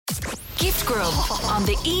Gift Grub on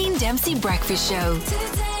the Ian Dempsey Breakfast Show.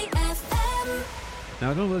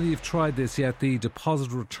 Now, I don't know whether you've tried this yet, the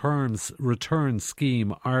Deposit Return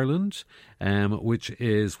Scheme Ireland, which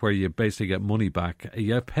is where you basically get money back.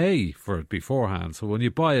 You pay for it beforehand. So when you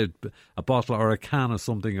buy a bottle or a can of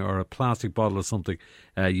something or a plastic bottle of something,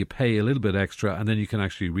 you pay a little bit extra and then you can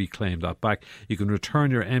actually reclaim that back. You can return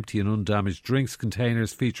your empty and undamaged drinks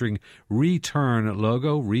containers featuring re-turn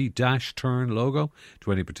logo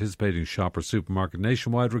to any participating shop or supermarket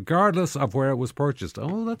nationwide, regardless of where it was purchased.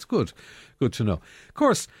 Oh, that's good. Good to know. Of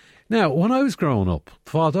course, now, when I was growing up,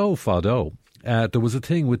 fado, there was a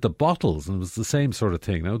thing with the bottles, and it was the same sort of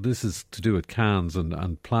thing. Now, this is to do with cans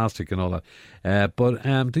and plastic and all that. But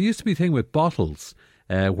there used to be a thing with bottles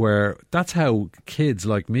where that's how kids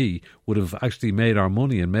like me would have actually made our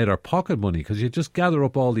money and made our pocket money, because you just gather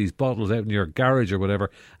up all these bottles out in your garage or whatever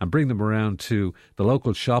and bring them around to the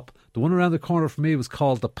local shop. The one around the corner for me was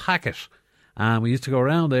called The Packet. And we used to go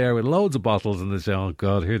around there with loads of bottles and they'd say, oh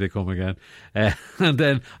God, here they come again. And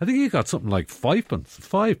then I think you got something like 5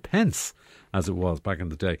 pence, as it was back in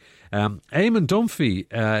the day. Eamon Dunphy,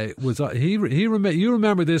 you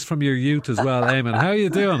remember this from your youth as well, Eamon. How are you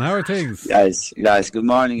doing? How are things? Yes, good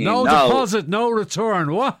morning. No deposit, no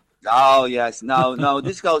return, what? Oh, yes, no,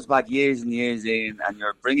 this goes back years and years, Ian, and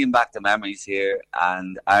you're bringing back the memories here.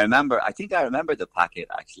 And I think I remember the packet,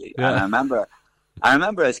 actually. Yeah. And I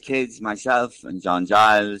remember as kids, myself and John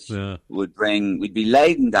Giles we'd be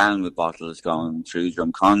laden down with bottles going through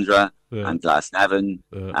Drumcondra and Glasnevin,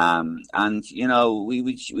 and you know we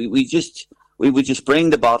would just bring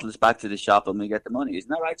the bottles back to the shop and we get the money. Isn't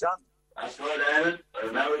that right, John? That's right, Eamon. I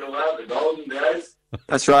remember the golden days.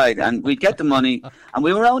 That's right, and we'd get the money, and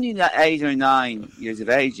we were only 8 or 9 years of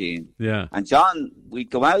age, Ian. Yeah. And John, we'd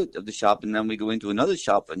go out of the shop, and then we'd go into another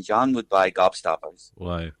shop, and John would buy gobstoppers.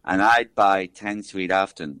 Why? And I'd buy 10 Sweet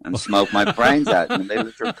Afton and smoke my brains out in the middle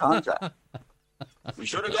of the contract. We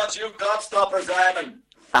should have got you gobstoppers,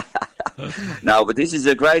 Eamon. No, but this is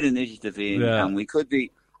a great initiative, Ian, and we could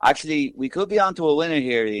be onto a winner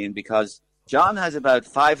here, Ian, because John has about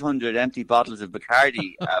 500 empty bottles of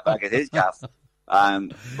Bacardi back at his gaff.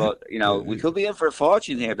 But, you know, we could be in for a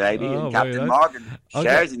fortune here, baby. And Captain Morgan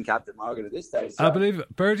shares in Captain Morgan at this stage. So. I believe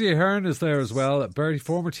Bertie Ahern is there as well. Bertie,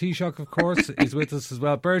 former Taoiseach, of course, is with us as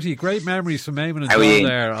well. Bertie, great memories from Eamon and John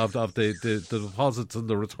there of the deposits and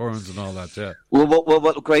the returns and all that, yeah.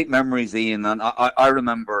 Well, great memories, Ian. And I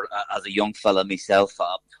remember as a young fella myself,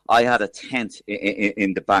 I had a tent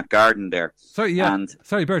in the back garden there. Sorry,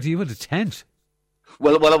 Bertie, you had a tent?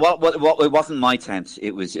 Well, it wasn't my tent.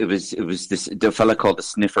 It was the fella called the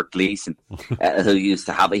Sniffer Gleeson who used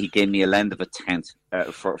to have it. He gave me a lend of a tent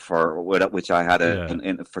for which I had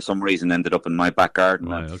for some reason ended up in my back garden.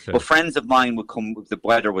 Right, okay. But friends of mine would come. The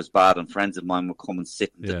weather was bad, and friends of mine would come and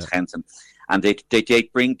sit in the tent and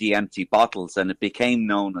they'd bring the empty bottles, and it became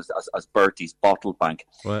known as Bertie's bottle bank.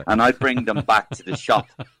 What? And I'd bring them back to the shop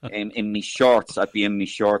in me shorts. I'd be in me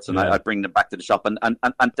shorts, and I'd bring them back to the shop, and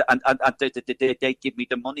they'd give me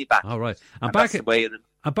the money back. All right. And back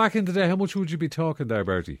in the day, how much would you be talking there,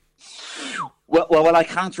 Bertie? Well, I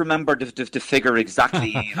can't remember the figure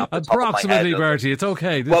exactly. Approximately, Bertie. It's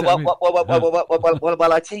okay. Well, I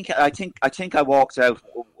think I walked out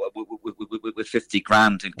with 50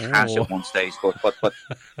 grand in cash at one stage,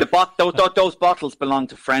 but those bottles belonged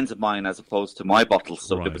to friends of mine as opposed to my bottles,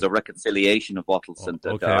 so there was a reconciliation of bottles, and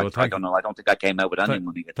I don't know. I don't think I came out with any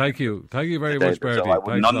money. Thank you very much, Bertie.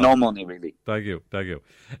 So no money really. Thank you,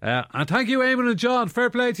 and thank you, Eamon and John. Fair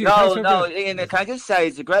play to you. No, Ian, can I just say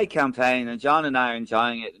it's a great campaign, and John and I are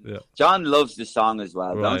enjoying it. Yeah. John loves the song as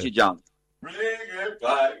well, don't you, John? Bring it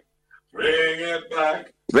back. Bring it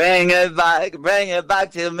back. Bring it back. Bring it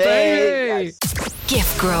back to me. Yes.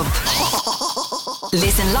 Gift Grub.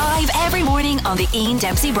 Listen live every morning on the Ian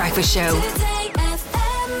Dempsey Breakfast Show.